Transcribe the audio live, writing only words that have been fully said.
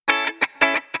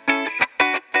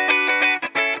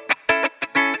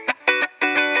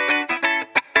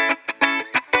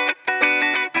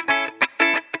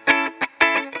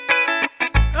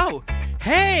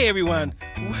everyone.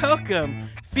 Welcome.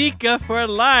 Fika for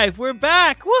Life. We're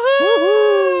back.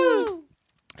 Woohoo!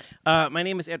 My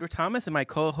name is Edward Thomas, and my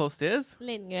co-host is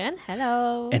Lin Nguyen.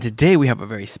 Hello. And today we have a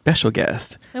very special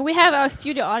guest. And we have our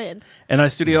studio audience. And our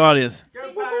studio audience.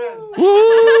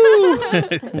 Woo!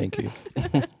 Thank you.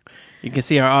 You can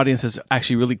see our audience is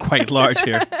actually really quite large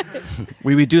here.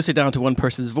 We reduce it down to one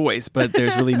person's voice, but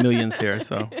there's really millions here.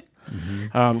 So,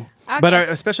 but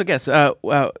our special guest,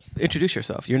 introduce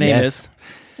yourself. Your name is?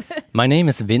 My name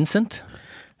is Vincent.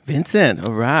 Vincent.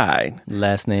 All right.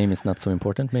 Last name is not so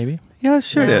important, maybe. Yeah,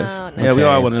 sure it is. No. Yeah, we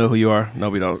all want to know who you are. No,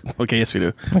 we don't. Okay, yes, we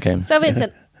do. Okay. So,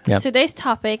 Vincent, Yeah. Today's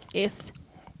topic is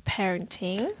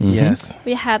parenting. Mhm. Yes.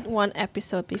 We had one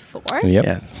episode before Yep.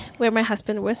 Yes. where my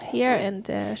husband was here and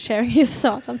sharing his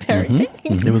thought on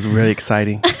parenting. It was really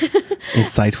exciting,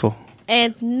 insightful.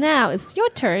 And now it's your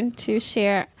turn to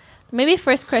share. Maybe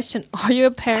first question, are you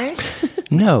a parent?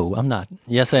 No, I'm not.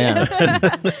 Yes, I am.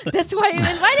 That's why we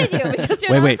invited you, because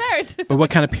you're not a parent. But what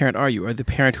kind of parent are you? Are the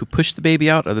parent who pushed the baby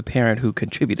out, or the parent who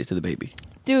contributed to the baby?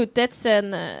 Dude, that's an...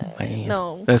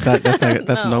 no.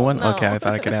 That's no one? No. Okay, I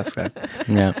thought I could ask that.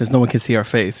 Yeah. Since no one can see our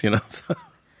face, you know. So.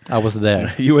 I was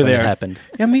there. You were when there. It happened.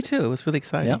 Yeah, me too. It was really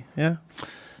exciting. Yeah.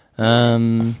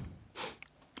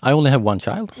 I only have one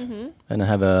child, and I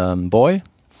have a boy.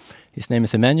 His name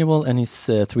is Emmanuel, and he's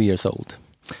 3 years old.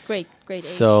 Great age.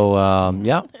 So, I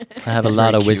have He's a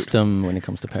lot very of cute. wisdom when it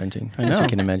comes to parenting, I as know. you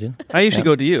can imagine. I usually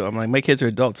go to you. I'm like, my kids are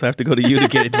adults, so I have to go to you to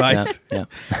get advice. Yeah.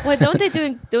 Well,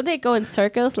 don't they go in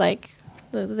circles, like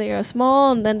they are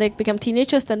small and then they become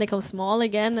teenagers, then they go small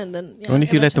again, and then Only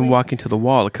if you let them eventually- walk into the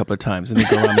wall a couple of times and they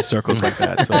go around in circles like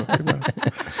that. So, you know.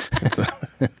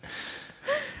 So-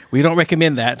 we don't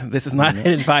recommend that. This is not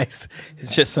advice.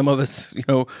 It's just some of us,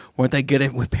 weren't that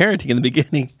good with parenting in the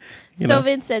beginning. You So know?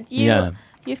 Vincent, Yeah.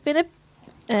 you've been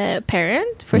a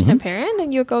parent, first-time parent,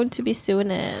 and you're going to be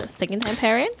soon a second-time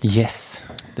parent. Yes.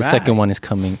 The Right. second one is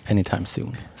coming anytime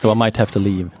soon. So I might have to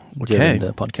leave Okay. during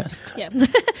the podcast. Yeah,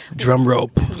 Drum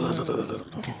rope.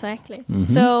 exactly.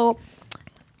 So,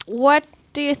 what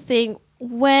do you think?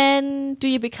 When do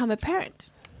you become a parent?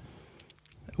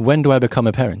 When do I become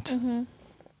a parent?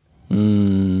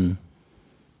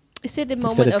 Is it the that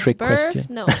moment a of trick birth? question?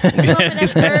 No. The moment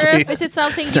of birth. Is it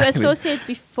something you Exactly. associate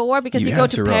before because You you go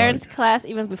answer to wrong. parents class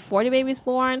even before the baby's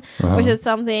born? Uh-huh. Or is it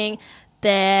something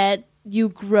that you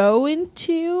grow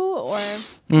into? Or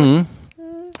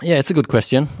Yeah, it's a good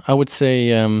question. I would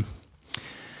say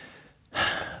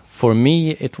for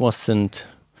me, it wasn't.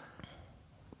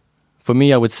 For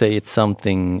me, I would say it's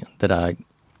something that I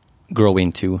grow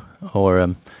into.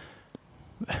 Or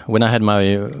when I had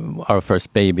our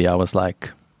first baby, I was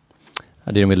like,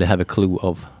 I didn't really have a clue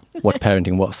of what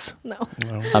parenting was. no?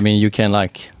 I mean, you can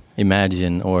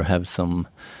imagine or have some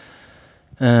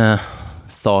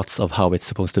thoughts of how it's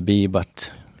supposed to be,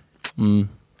 but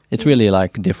it's really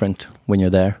different when you're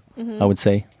there, I would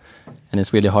say. And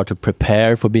it's really hard to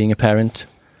prepare for being a parent,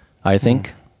 I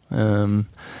think,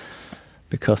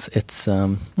 because it's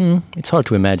hard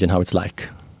to imagine how it's like.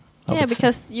 I Yeah, would say.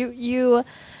 because you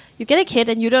get a kid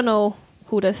and you don't know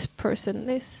who this person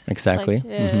is. Exactly.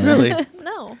 Really?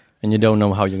 No. And you don't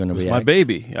know how you're going to It's react. my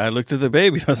baby. I looked at the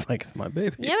baby. I was like, it's my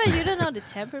baby. Yeah, but you don't know the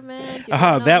temperament. You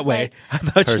Aha, don't know, that way. I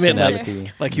thought you meant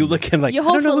Personality. like you look and You I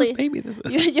don't know whose hopefully- baby this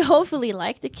is. You hopefully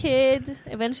like the kid.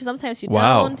 Eventually, sometimes you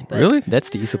Wow. don't. But Really? That's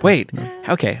the easy part. Wait.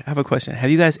 Okay, I have a question.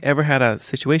 Have you guys ever had a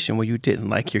situation where you didn't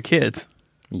like your kids?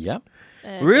 Yeah.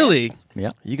 Really? yes.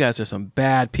 Yeah. You guys are some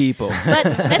bad people. But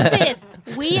let's say this: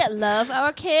 we love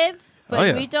our kids, but Oh,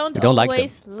 yeah. we don't We don't like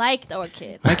always like our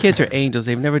kids. My kids are angels.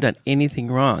 They've never done anything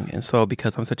wrong. And so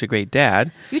because I'm such a great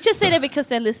dad, You just say that because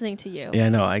they're listening to you. yeah,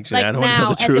 no, actually, Like I don't want to now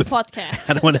tell the at truth. the podcast.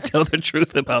 I don't want to tell the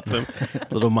truth about them,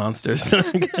 little monsters.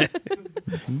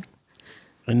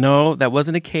 No, that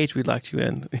wasn't a cage we locked you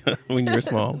in when you were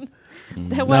small.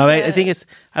 There was No, I a- think it's.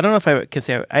 I don't know if I can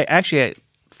say.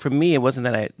 For me, it wasn't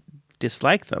that I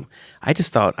disliked them. I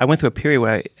just thought I went through a period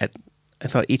where I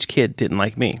thought each kid didn't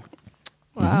like me.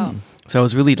 wow. So I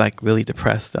was really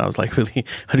depressed. I was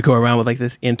I'd go around with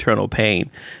this internal pain.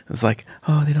 It's like,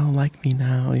 oh, they don't like me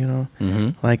now,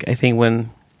 Like I think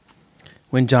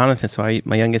when Jonathan,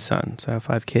 my youngest son, so I have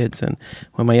 5 kids, and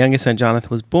when my youngest son Jonathan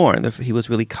was born, he was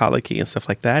really colicky and stuff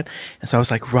like that, and so I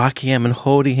was rocking him and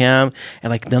holding him,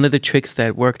 and none of the tricks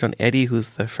that worked on Eddie, who's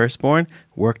the firstborn,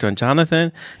 worked on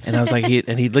Jonathan, and I was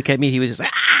he'd look at me, he was just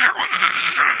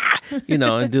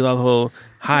and do the whole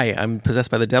 "Hi, I'm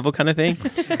possessed by the devil" kind of thing,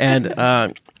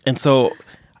 and so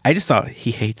I just thought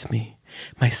he hates me.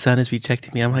 my son is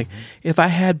rejecting me. I'm like, if I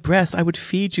had breasts, I would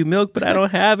feed you milk, but I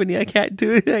don't have any. I can't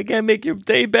do it. I can't make your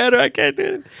day better. I can't do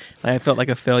it. I felt like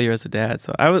a failure as a dad.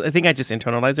 So I think I just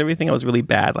internalized everything. I was really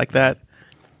bad like that.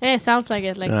 Yeah, it sounds like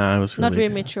it. Like I was really not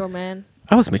really mature, man.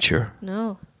 I was mature.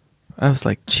 No. I was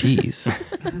like, geez.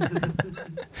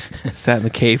 Sat in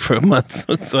the cave for a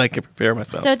month so I could prepare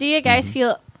myself. So do you guys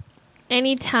feel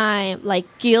any time like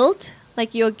guilt?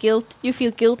 Like you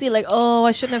feel guilty, like, oh,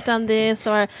 I shouldn't have done this,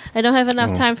 or I don't have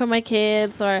enough time for my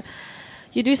kids, or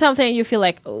you do something and you feel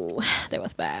like, oh, that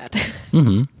was bad.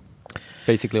 Mm-hmm.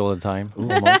 Basically all the time,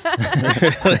 almost.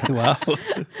 Wow.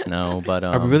 No, but...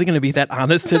 Are we really going to be that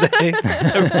honest today?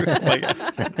 Oh my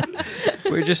gosh.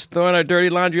 We're just throwing our dirty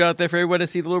laundry out there for everyone to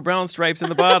see the little brown stripes in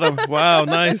the bottom. Wow,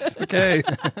 nice. Okay.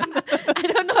 I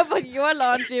don't know about your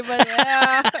laundry, but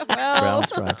yeah, well. Brown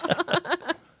stripes.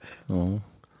 Oh.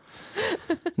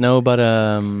 No, but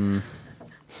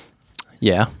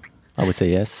yeah, I would say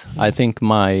yes. I think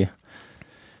my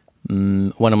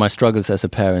one of my struggles as a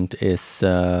parent is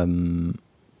I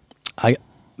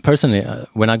personally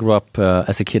when I grew up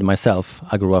as a kid myself,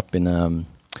 I grew up in a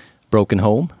broken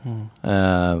home,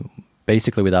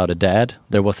 basically without a dad.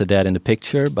 There was a dad in the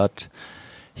picture, but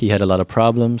he had a lot of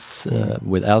problems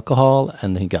with alcohol,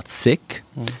 and he got sick.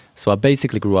 So I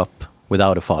basically grew up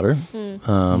without a father,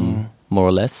 more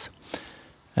or less.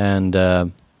 And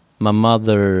my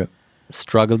mother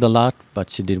struggled a lot, but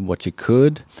she did what she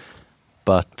could.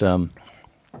 But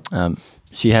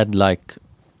she had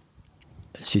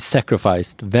she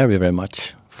sacrificed very, very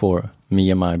much for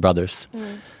me and my brothers.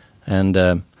 And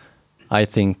I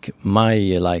think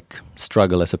my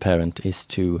struggle as a parent is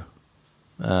to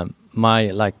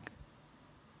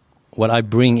what I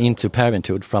bring into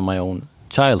parenthood from my own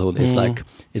childhood is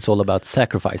it's all about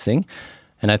sacrificing,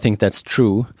 and I think that's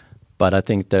true. But I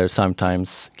think there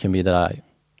sometimes can be that I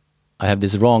have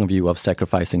this wrong view of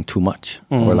sacrificing too much,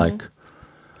 or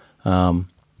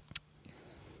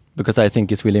because I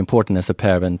think it's really important as a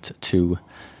parent to.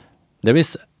 There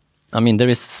is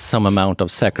some amount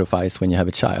of sacrifice when you have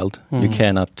a child. You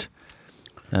cannot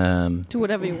do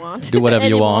whatever you want. Do whatever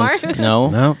you want.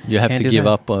 No, you have to give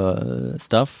up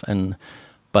stuff,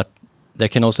 but there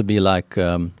can also be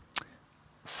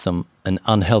an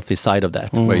unhealthy side of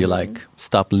that, where you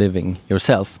stop living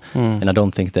yourself, and I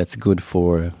don't think that's good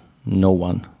for no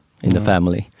one in the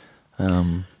family.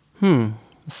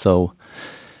 So,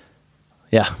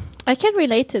 yeah, I can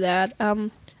relate to that.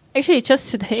 Actually,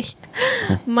 just today,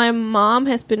 my mom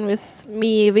has been with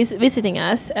me visiting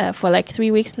us for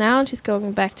 3 weeks now, and she's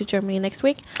going back to Germany next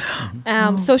week.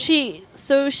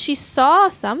 So she saw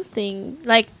something,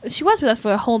 she was with us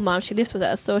for a whole month. She lives with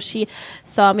us, so she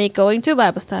saw me going to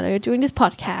Bible study or doing this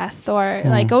podcast or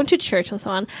going to church and so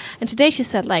on. And today she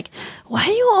said, why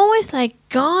are you always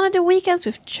gone at the weekends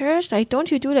with church?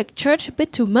 Don't you do church a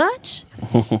bit too much?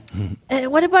 And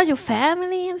what about your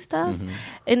family and stuff?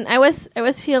 And I was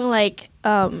feeling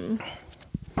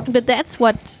but that's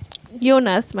what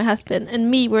Jonas, my husband,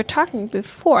 and me were talking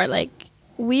before.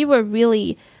 We were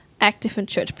really active in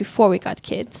church before we got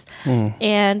kids,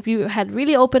 and we had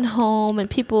really open home, and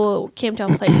people came to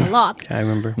our place a lot. I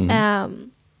remember.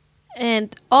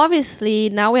 And obviously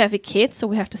now we have a kid, so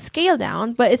we have to scale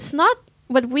down. But it's not.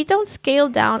 But we don't scale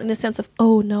down in the sense of,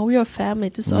 oh, now we are family.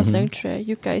 This is our sanctuary.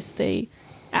 You guys stay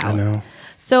out. I know.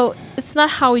 So it's not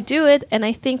how we do it, and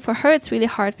I think for her it's really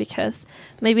hard because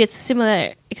maybe it's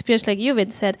similar experience like you,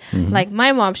 Vin, said.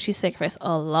 My mom, she sacrificed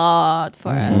a lot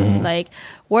for us,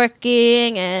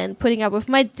 working and putting up with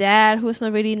my dad, who's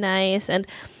not really nice, and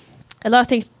a lot of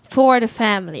things for the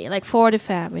family,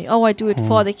 Oh, I do it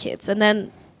for the kids, and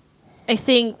then I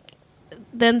think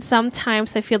then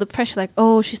sometimes I feel the pressure,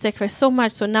 oh, she sacrificed so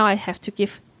much, so now I have to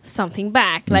give something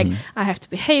back. I have to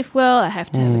behave well, I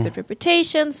have to have a good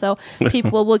reputation, so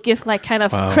people will give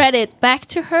credit back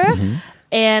to her.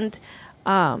 And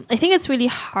I think it's really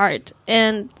hard,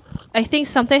 and I think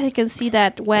sometimes I can see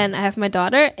that when I have my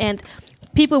daughter, and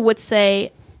people would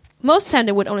say, most of the time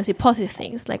they would only say positive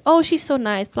things, oh, she's so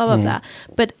nice, blah blah blah,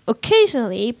 but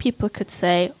occasionally people could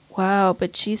say, wow,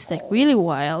 but she's really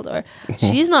wild, or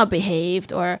she's not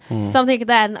behaved, or something like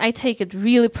that, and I take it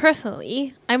really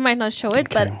personally. I might not show it,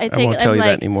 but I take I won't tell you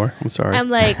that anymore. I'm sorry.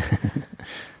 I'm I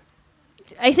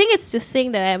think it's the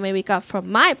thing that I maybe got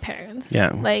from my parents.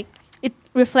 Yeah. It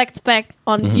reflects back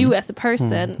on you as a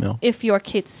person if your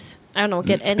kids, I don't know,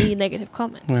 get any negative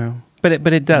comment. Yeah.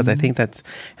 But it does. I think that's,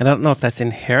 and I don't know if that's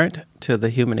inherent to the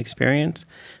human experience,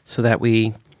 so that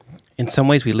we, in some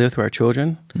ways, we live through our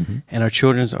children, and our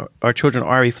children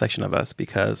are a reflection of us,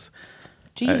 because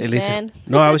Genes, at least, man.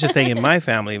 no, I was just saying in my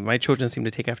family, my children seem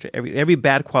to take after every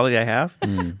bad quality I have.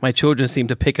 My children seem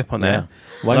to pick up on that. Yeah.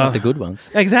 Why not the good ones?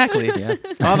 Exactly. Yeah.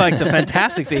 All like the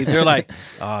fantastic things. They're like,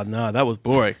 oh no, that was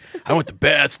boring. I want the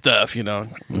bad stuff,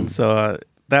 And so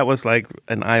that was like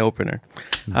an eye opener.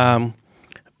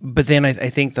 But then I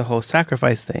think the whole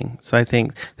sacrifice thing. So I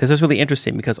think this is really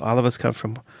interesting because all of us come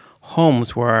from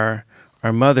homes where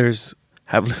our mothers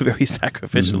have lived very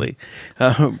sacrificially,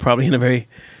 probably in a very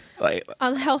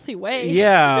Unhealthy way.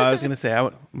 Yeah, I was gonna say,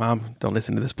 Mom, don't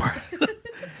listen to this part.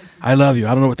 I love you.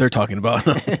 I don't know what they're talking about.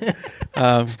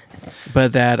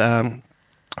 But that I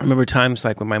remember times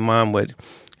like when my mom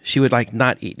she would like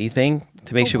not eat anything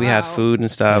to make sure we had food and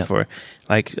stuff, or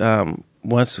like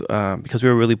once because we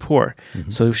were really poor,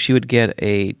 so she would get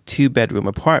a 2-bedroom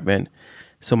apartment.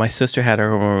 So my sister had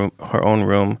her own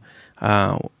room.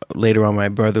 Later on, my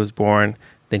brother was born.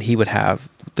 Then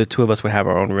the two of us would have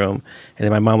our own room, and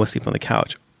then my mom would sleep on the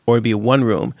couch. Or it'd be one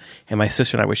room, and my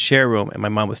sister and I would share a room, and my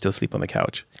mom would still sleep on the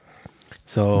couch.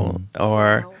 So,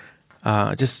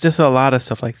 just a lot of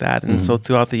stuff like that. And so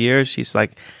throughout the years, she's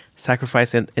like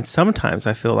sacrificed. And sometimes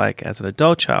I feel like as an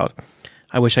adult child,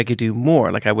 I wish I could do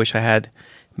more. Like I wish I had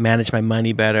managed my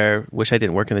money better. Wish I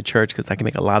didn't work in the church because I can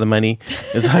make a lot of money.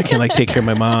 And so I can like take care of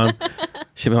my mom.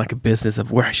 Should be like a business of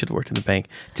where I should have worked in the bank.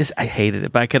 I hated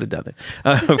it, but I could have done it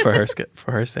for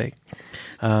her sake.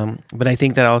 But I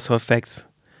think that also affects.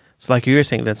 So, like you were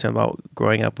saying, Vincent, about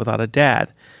growing up without a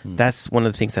dad. That's one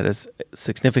of the things that has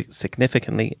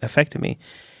significantly affected me,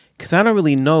 because I don't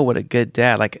really know what a good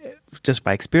dad, like just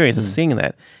by experience of seeing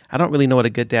that, I don't really know what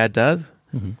a good dad does.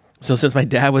 So since my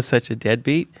dad was such a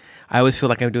deadbeat, I always feel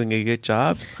like I'm doing a good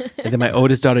job. And then my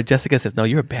oldest daughter, Jessica, says, "No,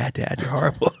 you're a bad dad. You're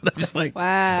horrible." And I'm just like,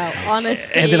 wow,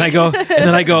 honestly. And then I go,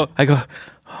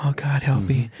 "Oh God, help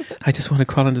me. I just want to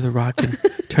crawl under the rock and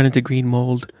turn into green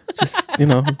mold." Just,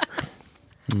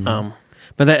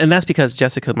 But that's because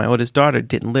Jessica, my oldest daughter,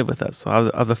 didn't live with us. So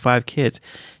of the 5 kids,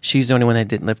 she's the only one that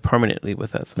didn't live permanently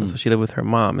with us. And so she lived with her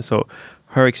mom. And so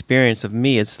her experience of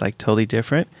me is like totally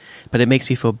different. But it makes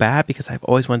me feel bad because I've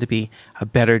always wanted to be a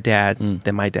better dad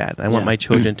than my dad. I want my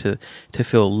children to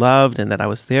feel loved and that I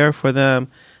was there for them,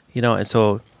 And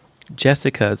so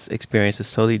Jessica's experience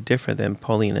is totally different than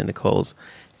Pauline and Nicole's,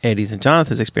 Eddie's, and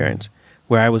Jonathan's experience,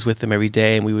 where I was with them every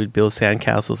day and we would build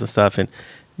sandcastles and stuff. And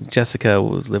Jessica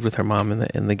lived with her mom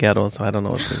in the ghetto, so I don't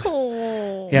know what this.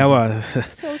 Oh, yeah, well,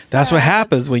 so that's what sad.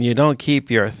 happens when you don't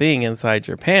keep your thing inside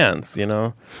your pants,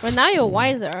 Well, now you're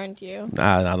wiser, aren't you?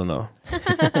 I don't know.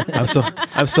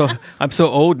 I'm so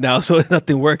old now, so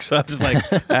nothing works. So I'm just like,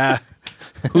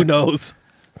 who knows?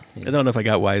 I don't know if I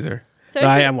got wiser. So But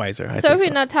I am wiser. I So think if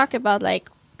we not talk about like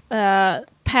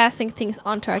passing things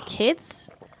on to our kids.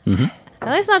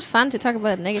 Now, it's not fun to talk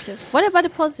about the negative. What about the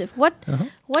positive? What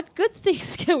good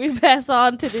things can we pass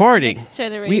on to the Farting. next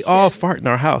generation? We all fart in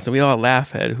our house, and we all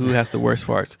laugh at who has the worst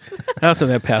farts. That's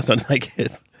something that passed on to my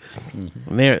kids.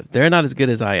 They're not as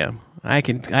good as I am. I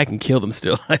can kill them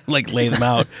still. I like lay them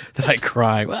out. Then I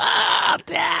cry.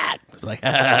 Dad. Like,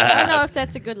 I don't know if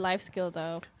that's a good life skill,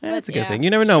 though. That's a good thing. You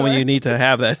never know when you need to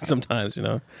have that sometimes,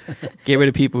 Get rid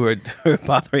of people who are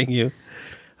bothering you.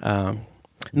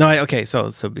 Okay, so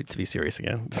to be serious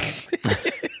again.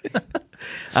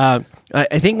 I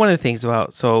think one of the things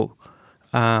what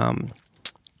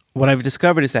I've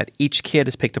discovered is that each kid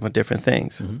has picked up on different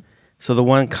things. So the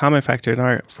one common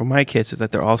factor for my kids is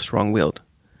that they're all strong-willed.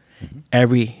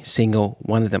 Every single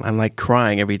one of them. I'm like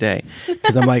crying every day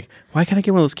because I'm like, why can't I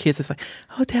get one of those kids that's like,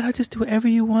 "Oh, Dad, I'll just do whatever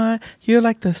you want. You're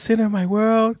like the center of my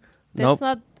world." That's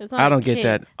nope, not I don't get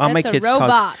that. All that's my kids a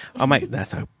robot.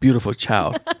 That's a beautiful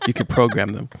child. You can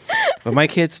program them, but my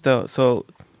kids though. So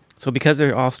because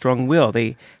they're all strong-willed,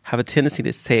 they have a tendency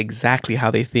to say exactly how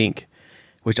they think,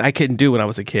 which I couldn't do when I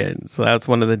was a kid. So that's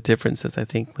one of the differences I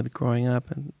think with growing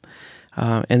up. And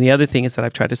the other thing is that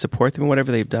I've tried to support them in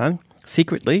whatever they've done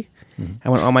secretly. I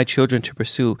want all my children to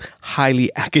pursue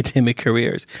highly academic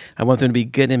careers. I want them to be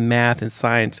good in math and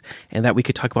science, and that we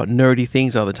could talk about nerdy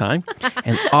things all the time.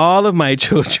 And all of my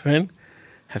children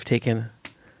have taken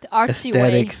The artsy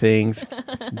aesthetic way. things.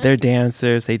 They're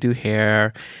dancers. They do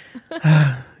hair,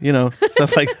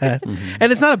 stuff like that.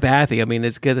 And it's not a bad thing. I mean,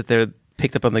 it's good that they're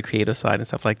picked up on the creative side and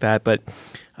stuff like that. But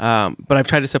I've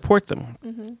tried to support them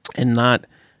and not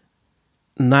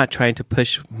trying to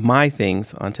push my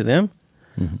things onto them.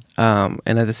 And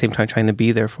at the same time trying to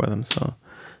be there for them. So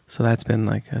So that's been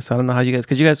like, so I don't know how you guys,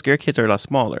 because your kids are a lot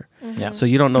smaller. Yeah. So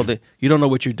you don't know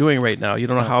what you're doing right now. You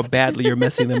don't know how badly you're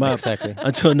messing them up Exactly.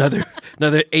 until another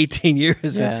 18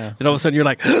 years. Yeah. And all of a sudden you're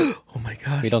like, oh my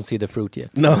gosh. We don't see the fruit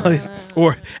yet. No,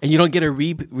 and you don't get a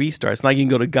restart. It's not like you can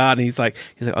go to God and he's like,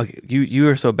 okay, you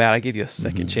are so bad. I give you a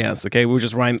second chance. Okay, we'll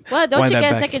just wind. Well, don't wind you that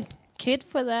get back. a second kid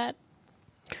for that?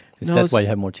 That's why you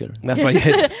have more children. That's why.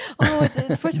 Yes. Oh,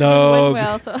 the first No. one went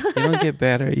well. So. You don't get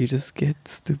better. You just get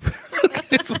stupid.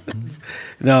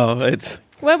 No, it's.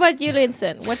 What about you,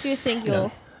 Linson? What do you think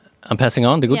you'll? I'm passing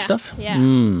on the good stuff? Yeah.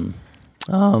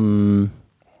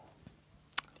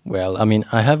 Well, I mean,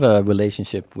 I have a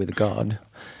relationship with God.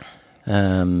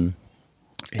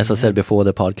 As I said before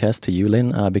the podcast to you,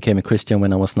 Lynn, I became a Christian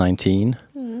when I was 19.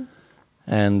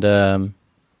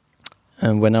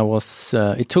 And when I was,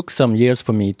 it took some years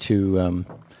for me to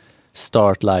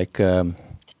start like a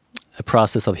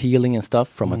process of healing and stuff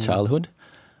from my childhood.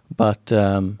 But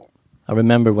I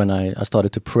remember when I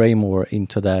started to pray more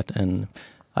into that, and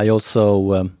I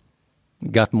also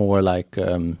got more like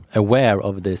aware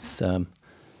of this,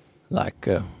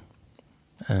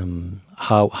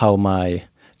 how my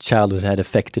childhood had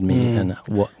affected me and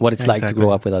what it's like to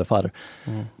grow up without a father.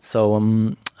 So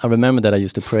I remember that I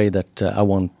used to pray that I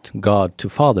want God to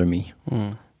father me,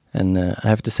 and I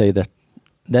have to say that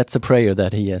that's a prayer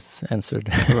that He has answered.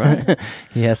 Right.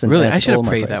 He hasn't. Really, I answered should all have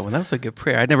my prayed prayers. that one. That's a good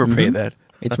prayer. I never prayed that.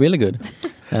 It's really good.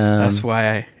 That's why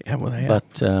I am what I am.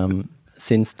 But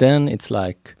since then, it's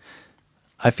like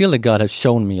I feel that God has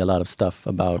shown me a lot of stuff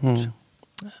about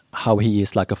how He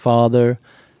is like a father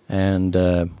and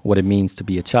what it means to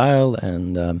be a child,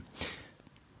 and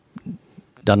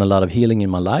done a lot of healing in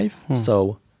my life.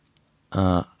 So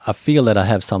I feel that I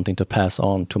have something to pass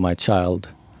on to my child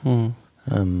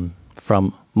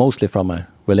mostly from my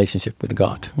relationship with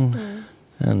God.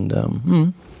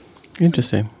 And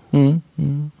interesting.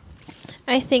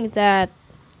 I think that,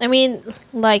 I mean,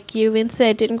 like you, Vince,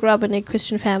 I didn't grow up in a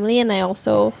Christian family, and I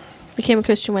also became a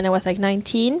Christian when I was like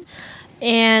 19.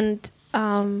 And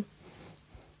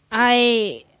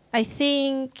I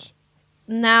think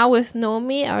now with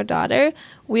Nomi, our daughter,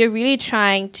 we're really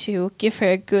trying to give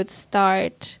her a good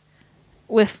start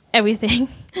with everything.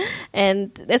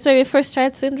 And that's why we first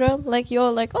child syndrome. Like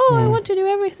you're like, oh, I want to do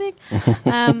everything.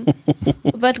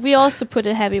 But we also put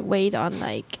a heavy weight on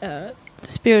like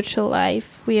spiritual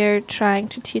life. We're trying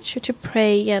to teach her to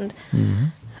pray, and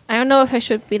I don't know if I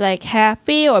should be like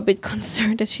happy or a bit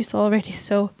concerned that she's already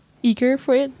so eager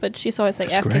for it, but she's always like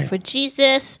That's asking great. for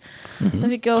Jesus. If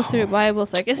we go through the Bible,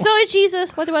 it's like, so is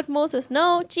Jesus. What about Moses?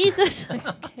 No, Jesus. Like,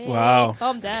 okay, Wow.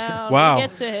 calm down. Wow. We'll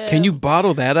get to him. Can you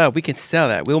bottle that up? We can sell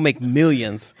that. We'll make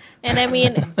millions. And I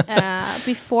mean,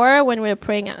 before when we were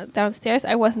praying downstairs,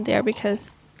 I wasn't there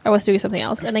because I was doing something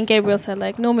else. And then Gabriel said,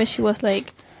 like, no, miss, she was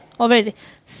like already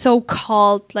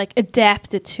so-called like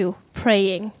adapted to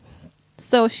praying.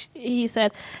 So he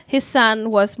said his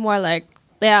son was more like,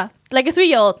 like a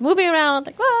 3-year-old moving around,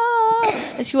 like, whoa.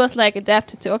 And she was like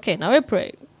adapted to, okay, now we're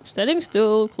praying, standing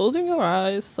still, closing your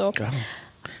eyes. So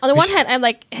on the one hand, I'm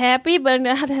like happy, but on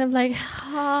the other hand, I'm like,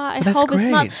 I But that's hope it's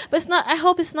not. great. But it's not. I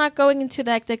hope it's not going into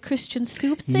like the Christian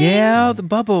soup thing. Yeah, the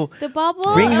bubble. The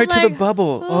bubble. Bring her I'm to the like,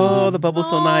 bubble. Oh, the bubble's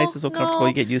so no, nice. It's so comfortable. no.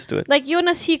 You get used to it. Like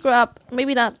Jonas, he grew up,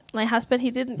 maybe not my husband,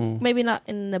 he didn't, maybe not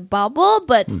in the bubble,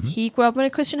 but he grew up in a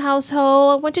Christian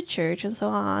household, went to church and so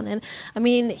on. And I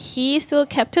mean, he still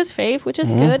kept his faith, which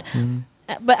is good.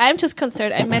 But I'm just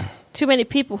concerned. I met too many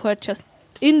people who are just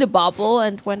in the bubble,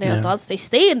 and when they're adults, they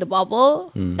stay in the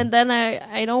bubble. And then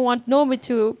I don't want Nomi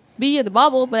to be in the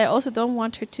bubble, but I also don't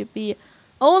want her to be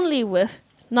only with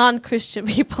non-Christian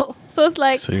people. So it's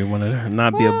like, So you want to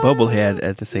not be a bubblehead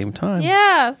at the same time.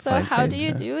 yeah, so Fine how faith, do you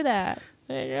yeah. do that?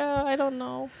 Yeah, I don't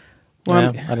know.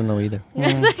 Well, I don't know either.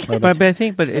 But I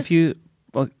think, if you,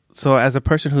 so as a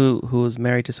person who was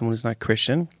married to someone who's not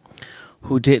Christian,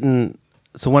 who didn't,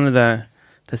 so one of the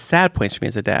sad points for me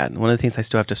as a dad, and one of the things I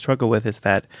still have to struggle with is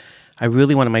that I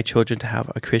really wanted my children to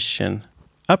have a Christian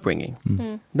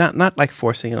upbringing. Not like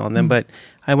forcing it on them, but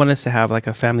I wanted us to have like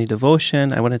a family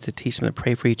devotion. I wanted to teach them to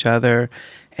pray for each other,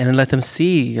 and then let them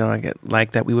see,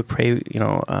 like that we would pray,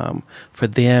 for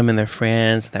them and their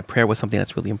friends. That prayer was something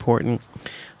that's really important.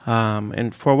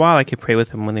 And for a while, I could pray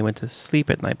with them when they went to sleep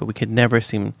at night, but we could never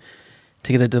seem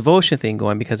to get a devotion thing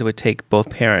going because it would take both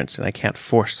parents, and I can't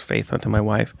force faith onto my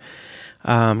wife.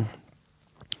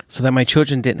 So that my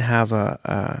children didn't have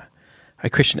a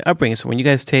Christian upbringing. So when you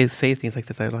guys say things like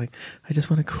this, I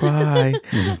just want to cry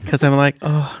because I'm like,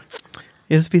 oh,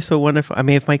 it would be so wonderful. I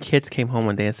mean, if my kids came home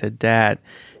one day and said, Dad,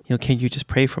 can you just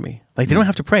pray for me? Like, they don't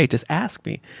have to pray, just ask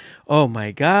me. Oh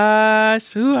my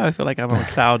gosh. Ooh, I feel like I'm on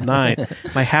cloud 9.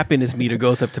 My happiness meter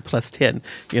goes up to +10,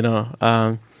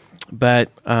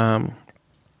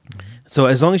 so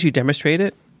as long as you demonstrate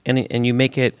it and you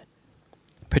make it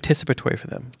participatory for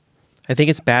them. I think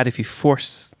it's bad if you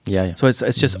force. Yeah. So it's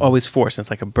just always forced. It's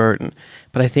like a burden.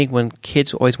 But I think when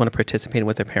kids always want to participate in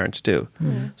what their parents do.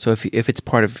 So if it's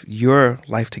part of your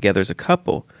life together as a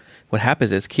couple, what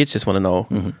happens is kids just want to know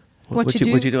what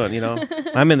you doing.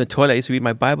 I'm in the toilet. I used to read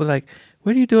my Bible. Like,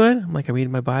 what are you doing? I'm like, I'm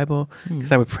reading my Bible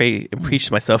because I would pray and preach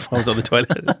to myself when I was on the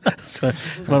toilet. So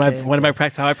one of my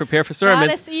practice how I prepare for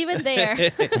sermons. God is even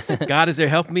there. God is there,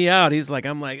 help me out. He's like,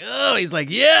 he's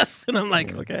like, yes, and I'm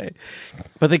like, okay.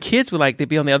 But the kids they'd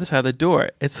be on the other side of the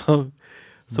door, and so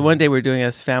one day we were doing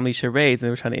as family charades, and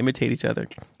they were trying to imitate each other,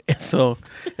 and so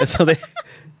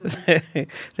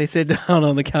they sit down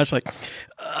on the couch like,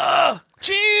 oh,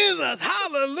 Jesus,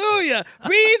 hallelujah,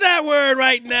 read that word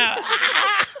right now.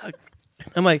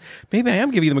 I'm like, maybe I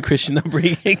am giving them a Christian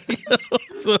upbringing.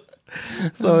 So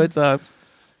it's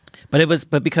but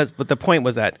the point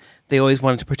was that they always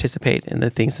wanted to participate in the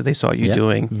things that they saw you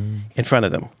doing in front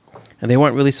of them, and they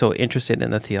weren't really so interested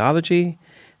in the theology.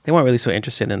 They weren't really so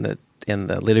interested in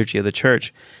the liturgy of the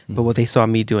church, but what they saw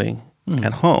me doing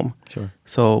at home. Sure.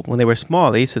 So when they were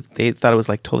small, they thought it was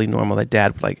like totally normal that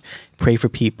Dad would like pray for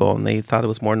people, and they thought it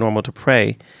was more normal to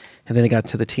pray. And then they got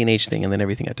to the teenage thing, and then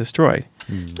everything got destroyed.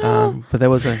 But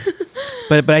there was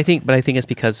but I think it's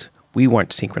because we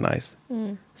weren't synchronized.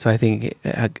 So I think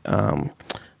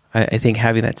I think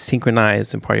having that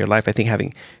synchronized in part of your life, I think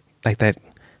having like that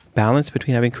balance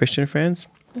between having Christian friends.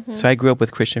 So I grew up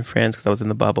with Christian friends because I was in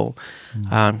the bubble.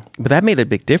 But that made a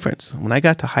big difference. When I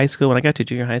got to high school, when I got to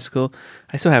junior high school,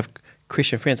 I still have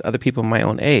Christian friends, other people my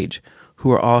own age,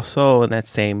 who are also in that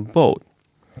same boat.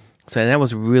 So that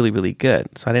was really, really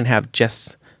good. So I didn't have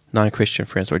just non-Christian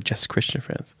friends or just Christian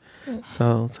friends.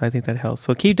 So I think that helps.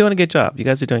 So keep doing a good job. You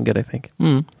guys are doing good, I think.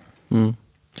 You'll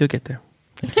get there.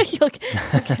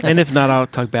 And if not, I'll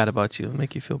talk bad about you and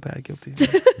make you feel bad, guilty.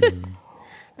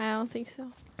 I don't think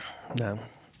so. No.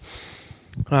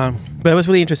 But it was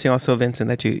really interesting also, Vincent,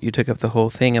 that you took up the whole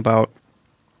thing about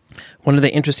one of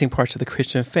the interesting parts of the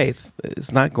Christian faith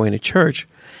is not going to church,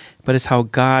 but it's how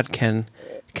God can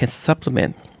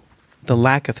supplement the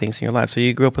lack of things in your life. So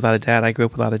you grew up without a dad. I grew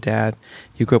up without a dad.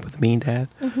 You grew up with a mean dad.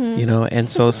 And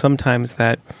so sometimes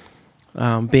that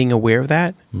being aware of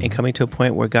that and coming to a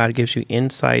point where God gives you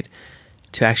insight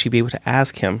to actually be able to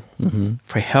ask Him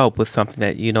for help with something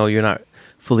that you're not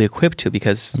fully equipped to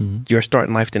because your start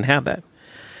in life didn't have that,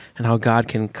 and how God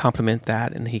can complement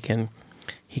that, and He can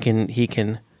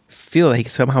feel that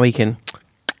somehow He can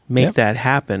make that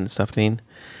happen. Stuff. I mean,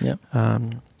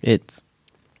 it's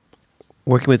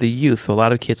working with the youth. So a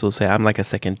lot of kids will say, I'm like a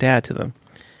second dad to them.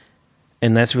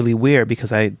 And that's really weird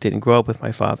because I didn't grow up with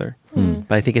my father.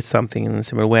 But I think it's something in a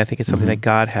similar way. I think it's something that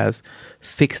God has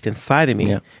fixed inside of me.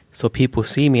 Yeah. So people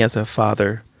see me as a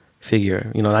father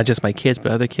figure, not just my kids,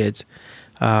 but other kids,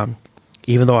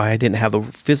 even though I didn't have the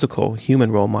physical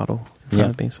human role model in front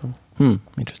of me. So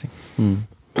interesting.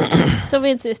 So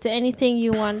Vince, is there anything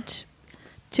you want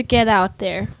to get out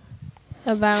there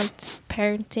about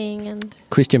parenting and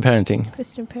Christian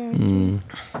parenting?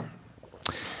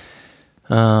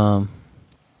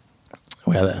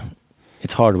 Well,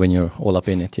 it's hard when you're all up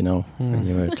in it, when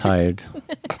you're a tired,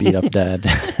 beat up dad.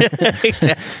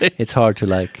 Exactly. It's hard to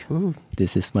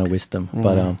this is my wisdom.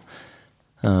 But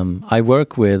I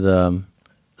work with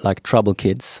troubled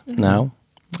kids now.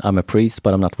 I'm a priest,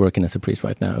 but I'm not working as a priest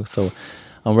right now. So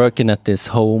I'm working at this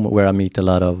home where I meet a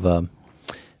lot of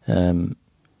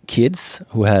kids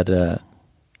who had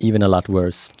even a lot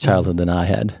worse childhood than I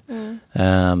had.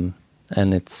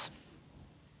 And it's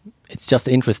just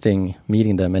interesting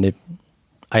meeting them. And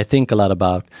I think a lot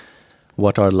about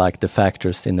what are the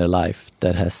factors in their life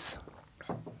that has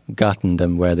gotten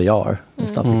them where they are and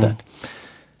stuff like that.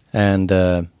 And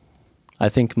I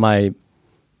think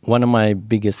one of my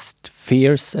biggest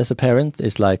fears as a parent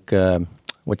is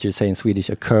what you say in Swedish,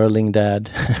 a curling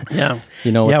dad. Yeah.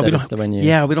 You know what that is when you...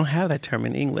 Yeah, we don't have that term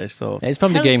in English. So it's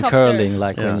from the game curling,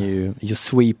 when you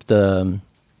sweep the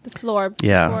floor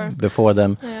before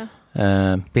them.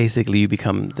 Yeah. Basically, you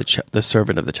become the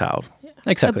servant of the child. Yeah.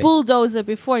 Exactly. A bulldozer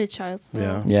before the child.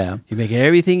 So. Yeah. You make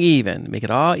everything even. Make it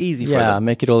all easy for them. Yeah,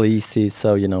 make it all easy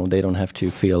so, they don't have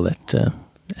to feel that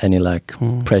any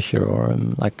pressure or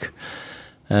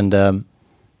And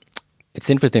it's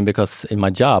interesting because in my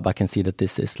job, I can see that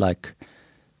this is a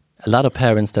lot of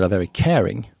parents that are very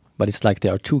caring, but it's they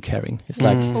are too caring. It's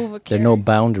there are no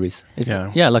boundaries. It's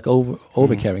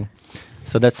over caring.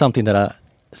 So that's something that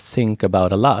think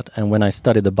about a lot. And when I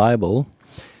studied the Bible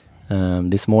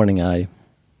this morning,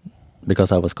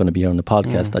 because I was going to be here on the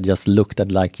podcast, I just looked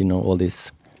at all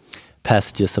these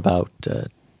passages about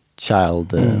child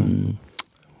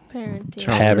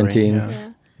parenting. Yeah.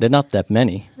 They're not that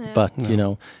many, but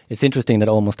it's interesting that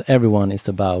almost everyone is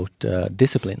about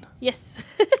discipline. Yes.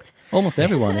 Almost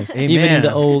everyone is, Amen. even in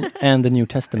the Old and the New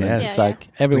Testament. Yes. It's like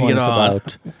everyone is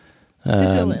about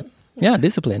Discipline.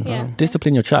 discipline. Yeah.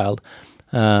 Discipline your child,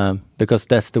 because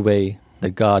that's the way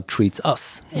that God treats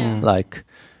us. Yeah. Like,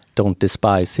 don't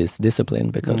despise His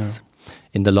discipline, because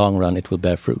in the long run it will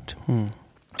bear fruit.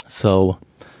 So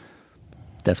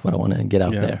that's what I want to get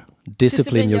out there.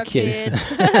 Discipline your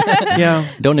kids. Yeah.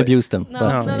 Don't abuse them. No,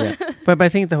 but, no. yeah. But I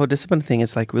think the whole discipline thing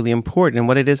is like really important. And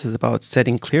what it is about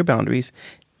setting clear boundaries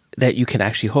that you can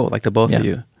actually hold, like the both of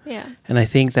you. Yeah. And I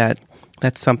think that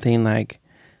that's something like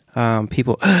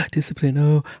people, discipline,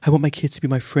 I want my kids to be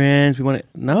my friends. We want to,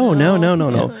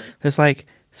 no. There's like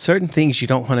certain things you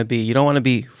don't want to be. You don't want to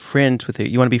be friends with it.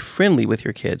 You want to be friendly with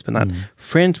your kids, but not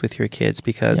friends with your kids,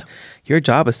 because your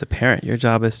job is to parent. Your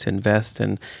job is to invest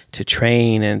and to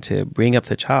train and to bring up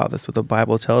the child. That's what the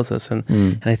Bible tells us.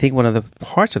 And I think one of the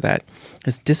parts of that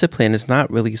is discipline is not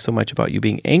really so much about you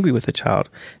being angry with the child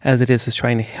as it is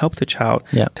trying to help the child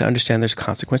to understand there's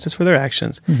consequences for their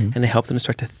actions and to help them to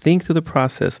start to think through the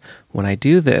process. When I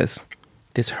do this,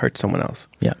 this hurts someone else.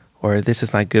 Yeah. Or this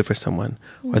is not good for someone,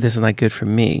 or this is not good for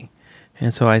me.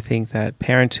 And so I think that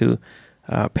parents who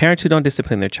don't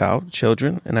discipline their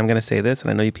children, and I'm going to say this, and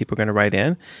I know you people are going to write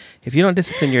in, if you don't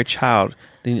discipline your child,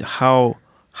 then how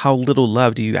little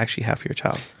love do you actually have for your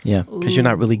child? Yeah. Because you're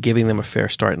not really giving them a fair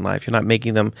start in life. You're not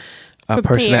making them a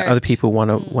person that other people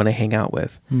want to hang out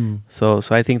with. So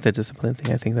I think the discipline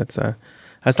thing, I think that's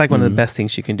like one of the best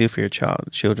things you can do for your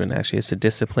children, actually, is to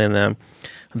discipline them,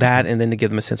 that, and then to give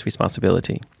them a sense of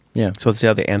responsibility. Yeah. So it's the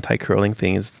other anti-curling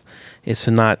thing is to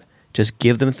not just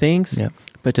give them things,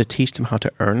 but to teach them how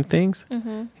to earn things.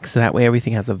 So that way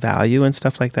everything has a value and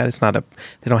stuff like that. It's not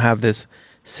they don't have this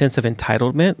sense of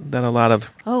entitlement that a lot of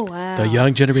the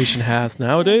young generation has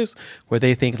nowadays, where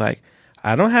they think like,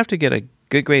 I don't have to get a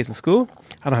good grades in school.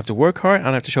 I don't have to work hard. I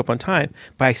don't have to show up on time,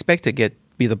 but I expect to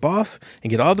be the boss and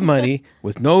get all the money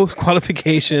with no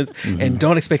qualifications and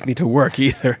don't expect me to work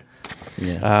either.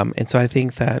 Yeah. And so I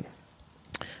think that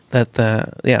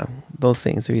those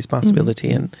things, the responsibility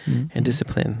and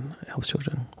discipline helps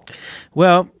children.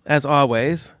 Well, as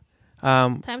always,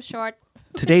 Time's short.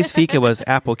 today's fika was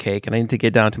apple cake, and I need to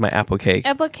get down to my apple cake.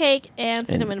 Apple cake and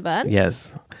cinnamon buns.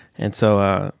 Yes. And so,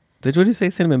 what did you say,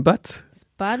 cinnamon butts?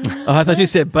 Bun. Oh, I thought you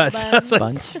said butts. I was like,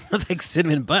 Bunch. I was like,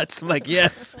 cinnamon butts. I'm like,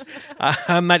 yes.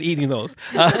 I'm not eating those.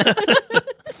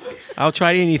 I'll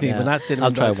try anything, but not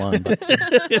cinnamon I'll butts. try one. But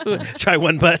Try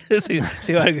one butt. see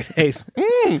how it tastes.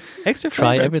 Extra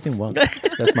try flavor. everything once.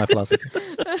 That's my philosophy.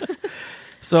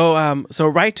 So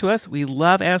write to us. We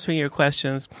love answering your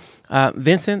questions.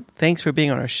 Vincent, thanks for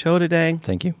being on our show today.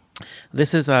 Thank you.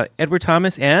 This is Edward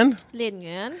Thomas and Lin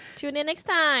Nguyen. Tune in next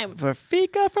time. for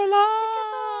Fika for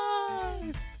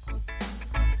Life.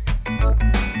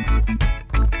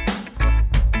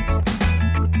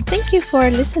 Thank you for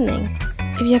listening.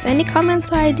 If you have any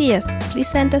comments or ideas, please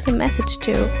send us a message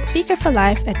to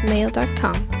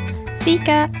fikaforlife@mail.com.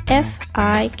 Fika,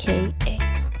 F-I-K-A.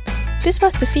 This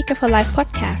was the Fika for Life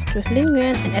podcast with Lin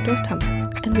Nguyen and Edward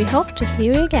Thomas, and we hope to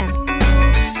hear you again.